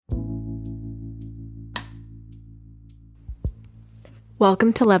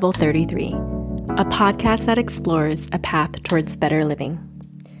Welcome to Level 33, a podcast that explores a path towards better living.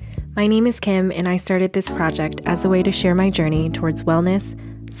 My name is Kim, and I started this project as a way to share my journey towards wellness,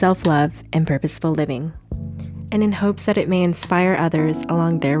 self-love, and purposeful living, and in hopes that it may inspire others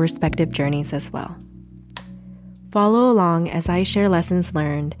along their respective journeys as well. Follow along as I share lessons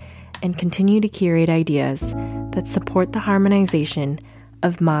learned and continue to curate ideas that support the harmonization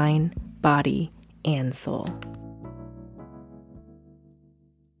of mind, body, and soul.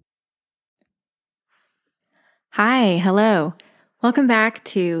 Hi, hello. Welcome back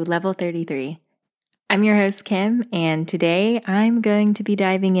to Level 33. I'm your host, Kim, and today I'm going to be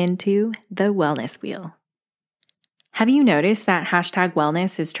diving into the wellness wheel. Have you noticed that hashtag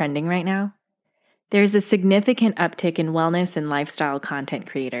wellness is trending right now? There's a significant uptick in wellness and lifestyle content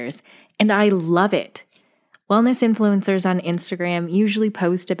creators, and I love it. Wellness influencers on Instagram usually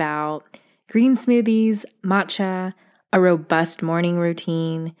post about green smoothies, matcha, a robust morning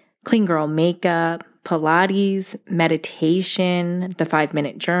routine, clean girl makeup, Pilates, meditation, the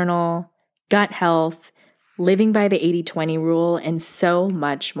 5-minute journal, gut health, living by the 80-20 rule, and so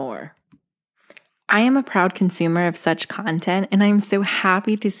much more. I am a proud consumer of such content, and I'm so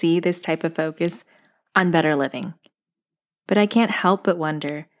happy to see this type of focus on better living. But I can't help but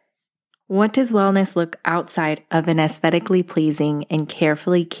wonder, what does wellness look outside of an aesthetically pleasing and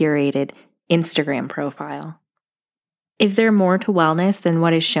carefully curated Instagram profile? Is there more to wellness than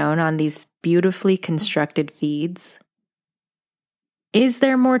what is shown on these beautifully constructed feeds? Is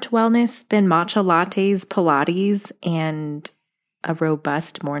there more to wellness than matcha lattes, Pilates, and a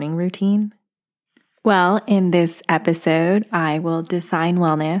robust morning routine? Well, in this episode, I will define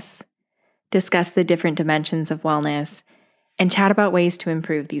wellness, discuss the different dimensions of wellness, and chat about ways to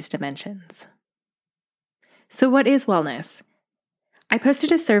improve these dimensions. So what is wellness? I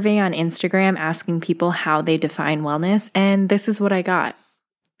posted a survey on Instagram asking people how they define wellness, and this is what I got.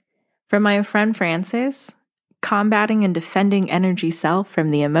 From my friend Francis, combating and defending energy self from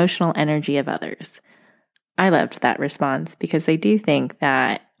the emotional energy of others. I loved that response because I do think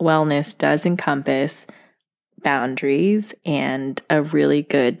that wellness does encompass boundaries and a really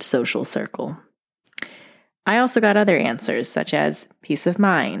good social circle. I also got other answers such as peace of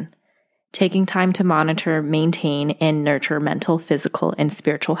mind, taking time to monitor, maintain, and nurture mental, physical, and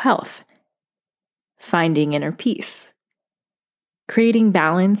spiritual health, finding inner peace, creating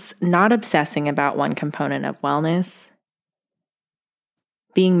balance, not obsessing about one component of wellness,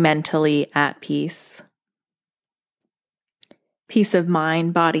 being mentally at peace, peace of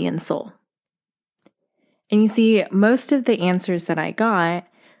mind, body, and soul. And you see, most of the answers that I got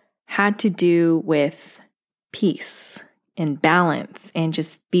had to do with peace and balance and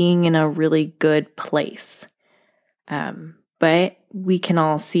just being in a really good place. But we can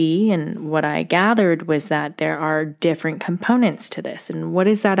all see, and what I gathered was that there are different components to this. And what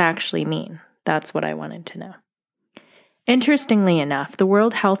does that actually mean? That's what I wanted to know. Interestingly enough, the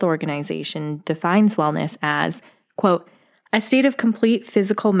World Health Organization defines wellness as, quote, a state of complete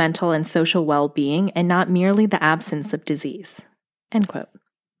physical, mental, and social well-being and not merely the absence of disease, end quote.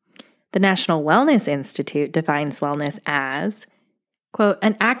 The National Wellness Institute defines wellness as, quote,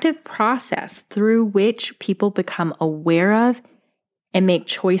 an active process through which people become aware of and make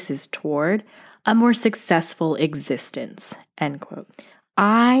choices toward a more successful existence, end quote.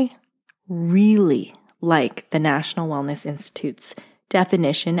 I really like the National Wellness Institute's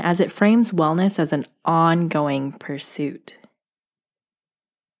definition as it frames wellness as an ongoing pursuit.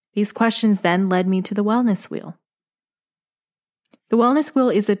 These questions then led me to the wellness wheel. The wellness wheel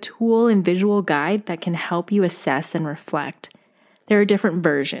is a tool and visual guide that can help you assess and reflect. There are different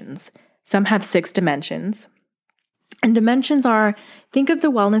versions. Some have 6 dimensions. And dimensions are, think of the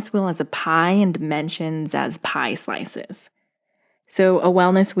wellness wheel as a pie and dimensions as pie slices. So a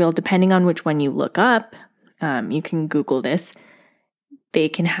wellness wheel, depending on which one you look up, you can Google this, they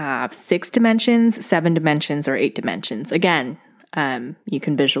can have 6 dimensions, 7 dimensions, or 8 dimensions. Again, you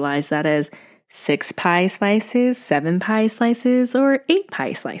can visualize that as 6 pie slices, 7 pie slices, or 8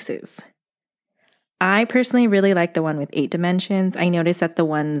 pie slices. I personally really like the one with 8 dimensions. I noticed that the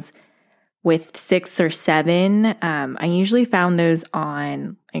ones with 6 or 7, I usually found those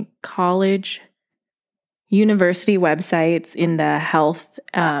on college, university websites in the health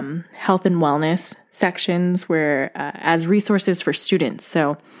and wellness sections where as resources for students.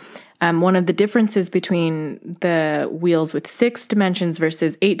 So one of the differences between the wheels with 6 dimensions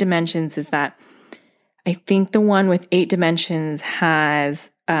versus 8 dimensions is that I think the one with 8 dimensions has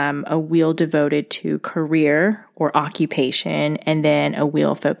a wheel devoted to career or occupation, and then a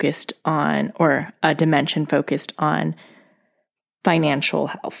wheel focused on, or a dimension focused on financial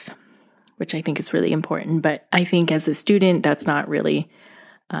health, which I think is really important. But I think as a student, that's not really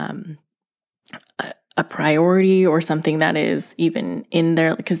a priority or something that is even in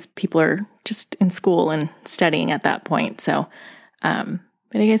there, because people are just in school and studying at that point. So,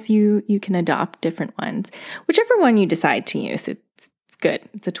 but I guess you can adopt different ones. Whichever one you decide to use, it's good.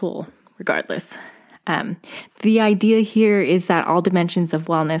 It's a tool regardless. The idea here is that all dimensions of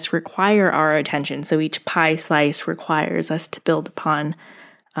wellness require our attention. So each pie slice requires us to build upon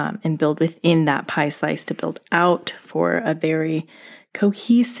and build within that pie slice to build out for a very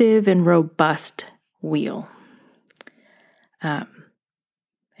cohesive and robust wheel.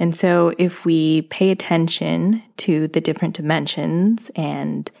 And so if we pay attention to the different dimensions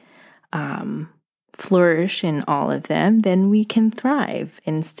and flourish in all of them, then we can thrive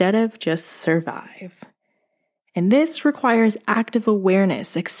instead of just survive. And this requires active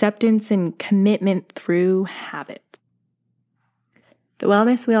awareness, acceptance, and commitment through habit. The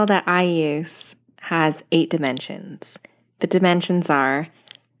wellness wheel that I use has 8 dimensions. The dimensions are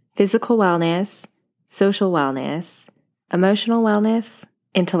physical wellness, social wellness, emotional wellness,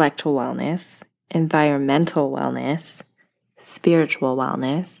 intellectual wellness, environmental wellness, spiritual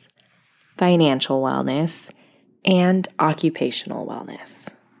wellness, financial wellness, and occupational wellness.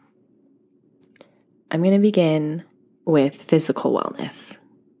 I'm going to begin with physical wellness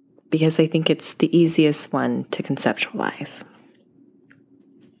because I think it's the easiest one to conceptualize.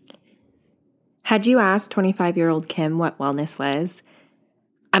 Had you asked 25-year-old Kim what wellness was,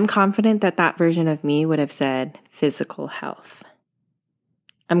 I'm confident that that version of me would have said physical health.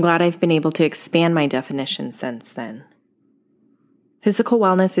 I'm glad I've been able to expand my definition since then. Physical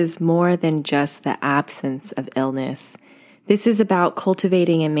wellness is more than just the absence of illness. This is about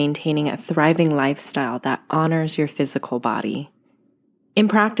cultivating and maintaining a thriving lifestyle that honors your physical body. In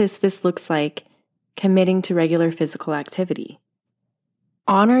practice, this looks like committing to regular physical activity.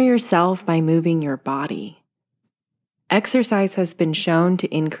 Honor yourself by moving your body. Exercise has been shown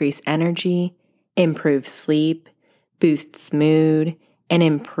to increase energy, improve sleep, boosts mood, and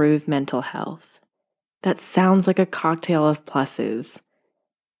improve mental health. That sounds like a cocktail of pluses.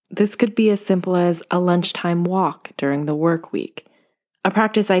 This could be as simple as a lunchtime walk during the work week, a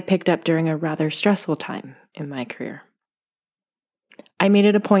practice I picked up during a rather stressful time in my career. I made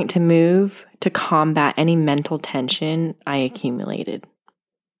it a point to move to combat any mental tension I accumulated.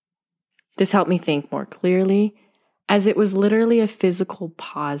 This helped me think more clearly, as it was literally a physical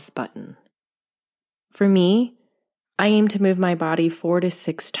pause button. For me, I aim to move my body 4 to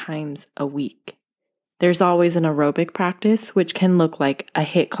 6 times a week. There's always an aerobic practice, which can look like a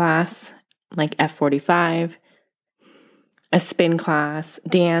HIIT class, like F45, a spin class,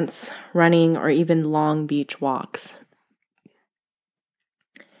 dance, running, or even long beach walks.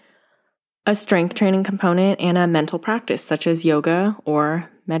 A strength training component and a mental practice, such as yoga or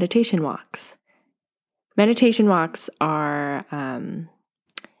meditation walks. Meditation walks are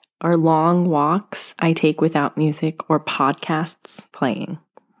long walks I take without music or podcasts playing.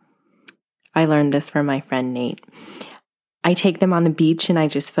 I learned this from my friend Nate. I take them on the beach and I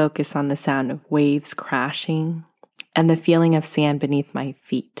just focus on the sound of waves crashing and the feeling of sand beneath my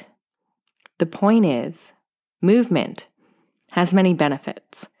feet. The point is, movement has many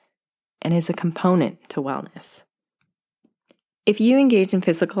benefits and is a component to wellness. If you engage in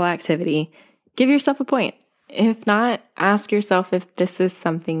physical activity, give yourself a point. If not, ask yourself if this is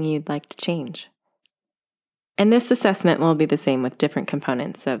something you'd like to change. And this assessment will be the same with different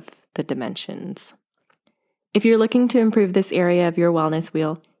components of the dimensions. If you're looking to improve this area of your wellness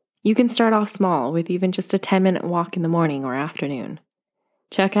wheel, you can start off small with even just a 10-minute walk in the morning or afternoon.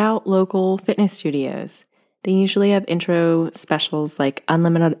 Check out local fitness studios. They usually have intro specials like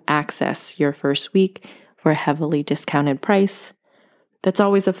unlimited access your first week for a heavily discounted price. That's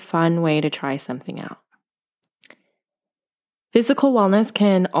always a fun way to try something out. Physical wellness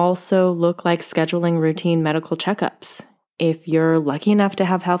can also look like scheduling routine medical checkups. If you're lucky enough to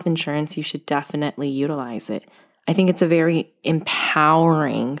have health insurance, you should definitely utilize it. I think it's a very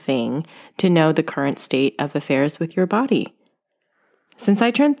empowering thing to know the current state of affairs with your body. Since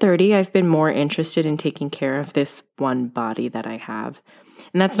I turned 30, I've been more interested in taking care of this one body that I have.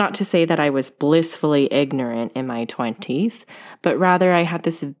 And that's not to say that I was blissfully ignorant in my 20s, but rather I had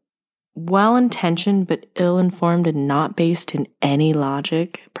this well-intentioned but ill-informed and not based in any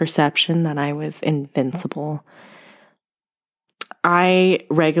logic perception that I was invincible. I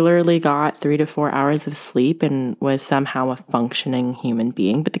regularly got 3 to 4 hours of sleep and was somehow a functioning human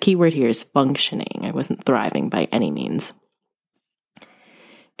being. But the key word here is functioning. I wasn't thriving by any means.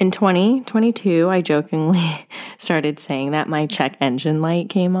 In 2022, I jokingly started saying that my check engine light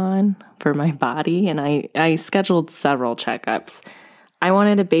came on for my body, and I scheduled several checkups. I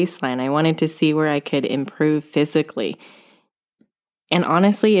wanted a baseline. I wanted to see where I could improve physically. And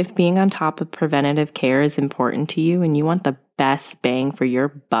honestly, if being on top of preventative care is important to you and you want the best bang for your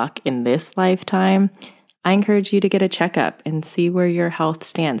buck in this lifetime, I encourage you to get a checkup and see where your health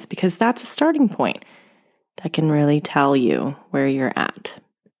stands, because that's a starting point that can really tell you where you're at.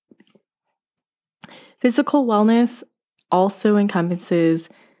 Physical wellness also encompasses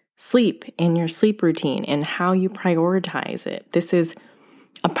sleep and your sleep routine and how you prioritize it. This is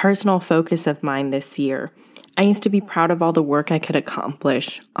a personal focus of mine this year. I used to be proud of all the work I could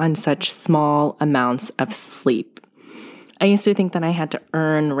accomplish on such small amounts of sleep. I used to think that I had to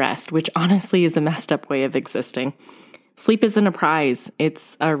earn rest, which honestly is a messed up way of existing. Sleep isn't a prize,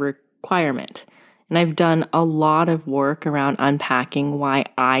 it's a requirement. And I've done a lot of work around unpacking why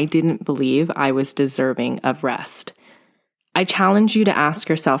I didn't believe I was deserving of rest. I challenge you to ask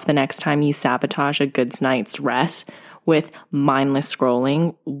yourself the next time you sabotage a good night's rest with mindless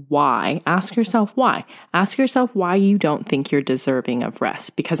scrolling, why? Ask yourself why. Ask yourself why you don't think you're deserving of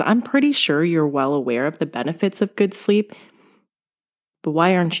rest, because I'm pretty sure you're well aware of the benefits of good sleep, but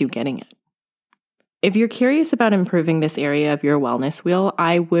why aren't you getting it? If you're curious about improving this area of your wellness wheel,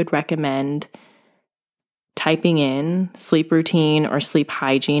 I would recommend typing in sleep routine or sleep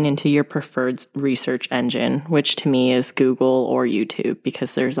hygiene into your preferred research engine, which to me is Google or YouTube,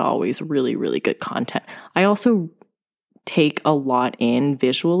 because there's always really, really good content. I also take a lot in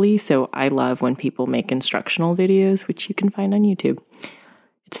visually, so I love when people make instructional videos, which you can find on YouTube.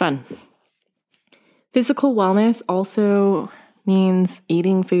 It's fun. Physical wellness also means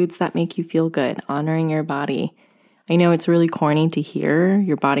eating foods that make you feel good, honoring your body. I know it's really corny to hear.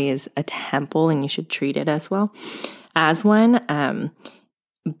 Your body is a temple and you should treat it as one.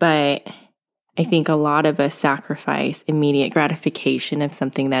 But I think a lot of us sacrifice immediate gratification of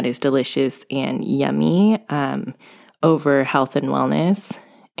something that is delicious and yummy over health and wellness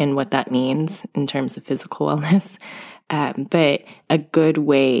and what that means in terms of physical wellness. But a good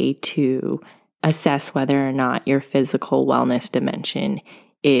way to assess whether or not your physical wellness dimension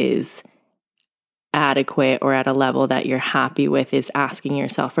is adequate or at a level that you're happy with is asking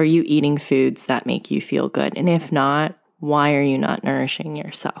yourself, are you eating foods that make you feel good? And if not, why are you not nourishing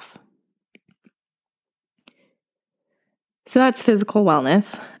yourself? So that's physical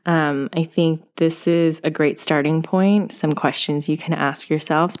wellness. I think this is a great starting point. Some questions you can ask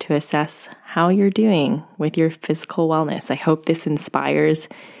yourself to assess how you're doing with your physical wellness. I hope this inspires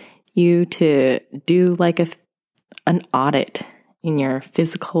you to do like an audit in your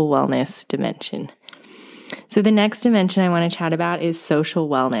physical wellness dimension. So the next dimension I want to chat about is social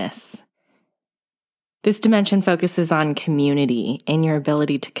wellness. This dimension focuses on community and your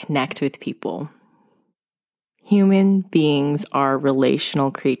ability to connect with people. Human beings are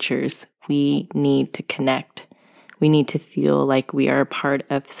relational creatures. We need to connect. We need to feel like we are a part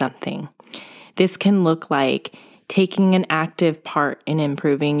of something. This can look like taking an active part in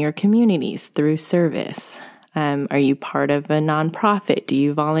improving your communities through service. Are you part of a nonprofit? Do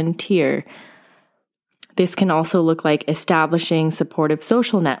you volunteer? This can also look like establishing supportive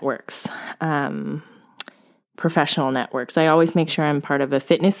social networks, professional networks. I always make sure I'm part of a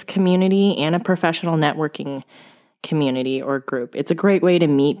fitness community and a professional networking community or group. It's a great way to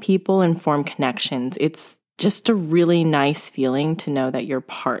meet people and form connections. It's just a really nice feeling to know that you're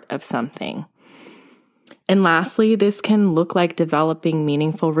part of something. And lastly, this can look like developing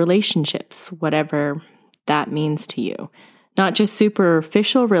meaningful relationships, whatever that means to you. Not just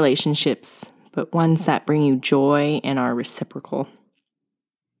superficial relationships, but ones that bring you joy and are reciprocal.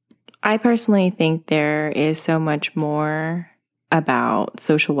 I personally think there is so much more about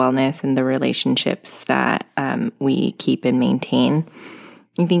social wellness and the relationships that we keep and maintain.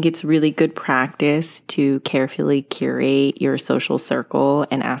 I think it's really good practice to carefully curate your social circle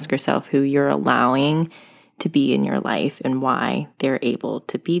and ask yourself who you're allowing to be in your life and why they're able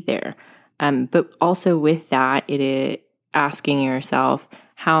to be there. But also with that, it is asking yourself,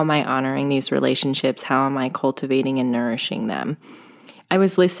 how am I honoring these relationships? How am I cultivating and nourishing them? I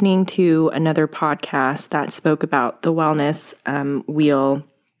was listening to another podcast that spoke about the wellness wheel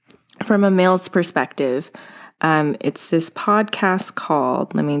from a male's perspective. It's this podcast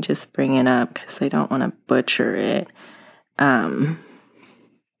called, let me just bring it up because I don't want to butcher it. The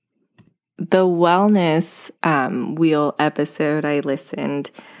wellness wheel episode I listened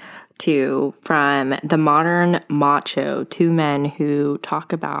to from The Modern Macho, two men who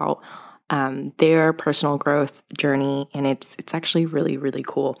talk about their personal growth journey, and it's actually really, really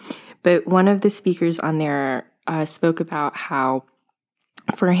cool. But one of the speakers on there spoke about how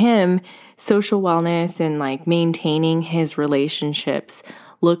for him, social wellness and like maintaining his relationships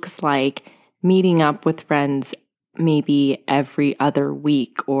looks like meeting up with friends maybe every other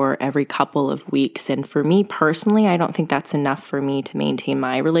week or every couple of weeks. And for me personally, I don't think that's enough for me to maintain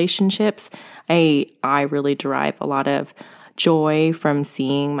my relationships. I really derive a lot of joy from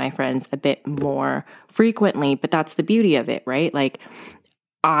seeing my friends a bit more frequently, but that's the beauty of it, right? Like,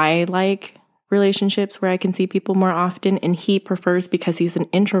 I like relationships where I can see people more often, and he prefers, because he's an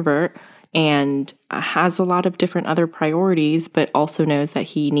introvert and has a lot of different other priorities, but also knows that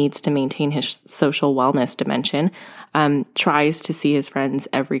he needs to maintain his social wellness dimension, tries to see his friends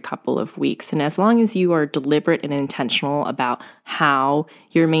every couple of weeks. And as long as you are deliberate and intentional about how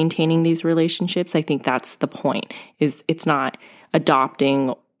you're maintaining these relationships, I think that's the point. Is it's not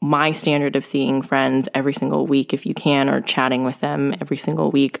adopting my standard of seeing friends every single week if you can, or chatting with them every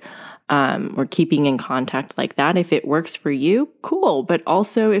single week, or keeping in contact like that. If it works for you, cool. But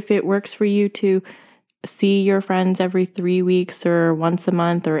also if it works for you to see your friends every 3 weeks or once a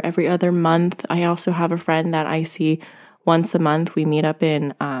month or every other month. I also have a friend that I see once a month. We meet up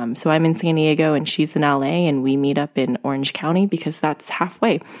in, so I'm in San Diego and she's in LA, and we meet up in Orange County because that's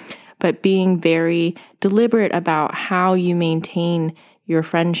halfway. But being very deliberate about how you maintain your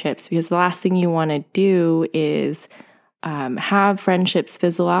friendships, because the last thing you want to do is have friendships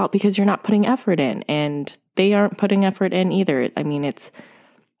fizzle out because you're not putting effort in, and they aren't putting effort in either. I mean, it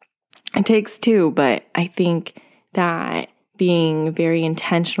takes two, but I think that being very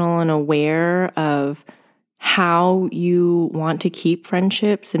intentional and aware of how you want to keep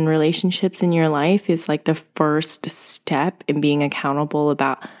friendships and relationships in your life is like the first step in being accountable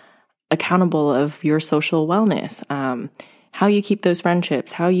of your social wellness. How you keep those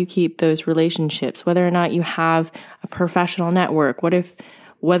friendships, how you keep those relationships, whether or not you have a professional network,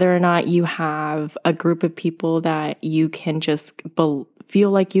 whether or not you have a group of people that you can just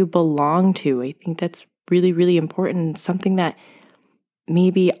feel like you belong to. I think that's really, really important. Something that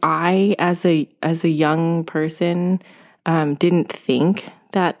maybe I, as a young person, didn't think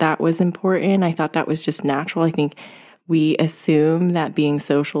that was important. I thought that was just natural. I think we assume that being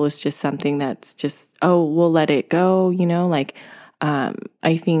social is just something that's just, oh, we'll let it go,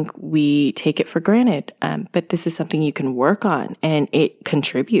 I think we take it for granted. But this is something you can work on, and it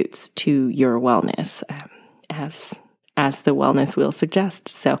contributes to your wellness, as the wellness wheel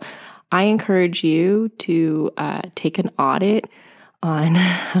suggests. So I encourage you to take an audit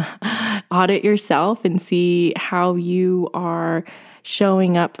yourself and see how you are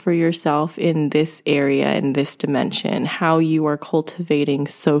showing up for yourself in this area, in this dimension, how you are cultivating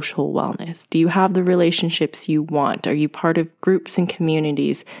social wellness. Do you have the relationships you want? Are you part of groups and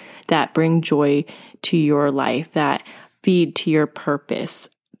communities that bring joy to your life, that feed to your purpose?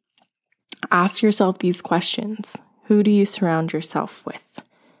 Ask yourself these questions. Who do you surround yourself with?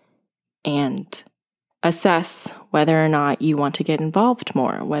 And assess whether or not you want to get involved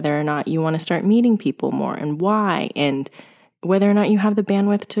more, whether or not you want to start meeting people more, and why, and whether or not you have the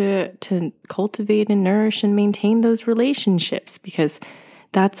bandwidth to cultivate and nourish and maintain those relationships, because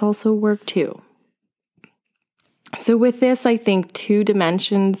that's also work too. So with this, I think 2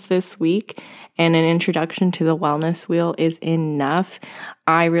 dimensions this week and an introduction to the wellness wheel is enough.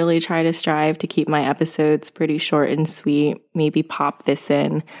 I really try to strive to keep my episodes pretty short and sweet. Maybe pop this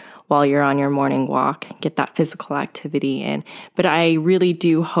in while you're on your morning walk, get that physical activity in. But I really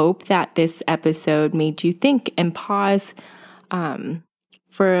do hope that this episode made you think and pause and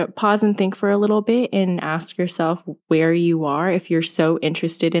think for a little bit and ask yourself where you are. If you're so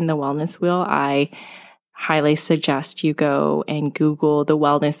interested in the wellness wheel, I highly suggest you go and Google the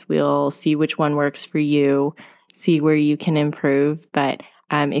wellness wheel, see which one works for you, see where you can improve. But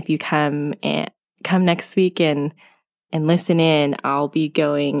if you come next week and listen in, I'll be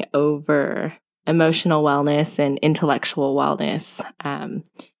going over emotional wellness and intellectual wellness, and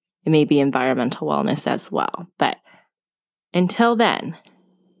maybe environmental wellness as well. But until then,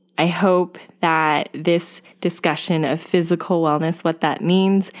 I hope that this discussion of physical wellness, what that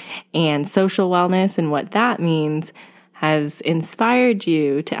means, and social wellness and what that means, has inspired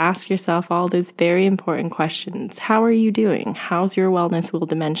you to ask yourself all those very important questions. How are you doing? How's your wellness wheel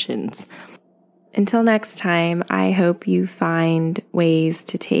dimensions? Until next time, I hope you find ways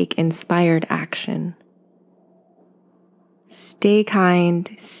to take inspired action. Stay kind,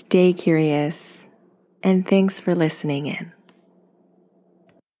 stay curious, and thanks for listening in.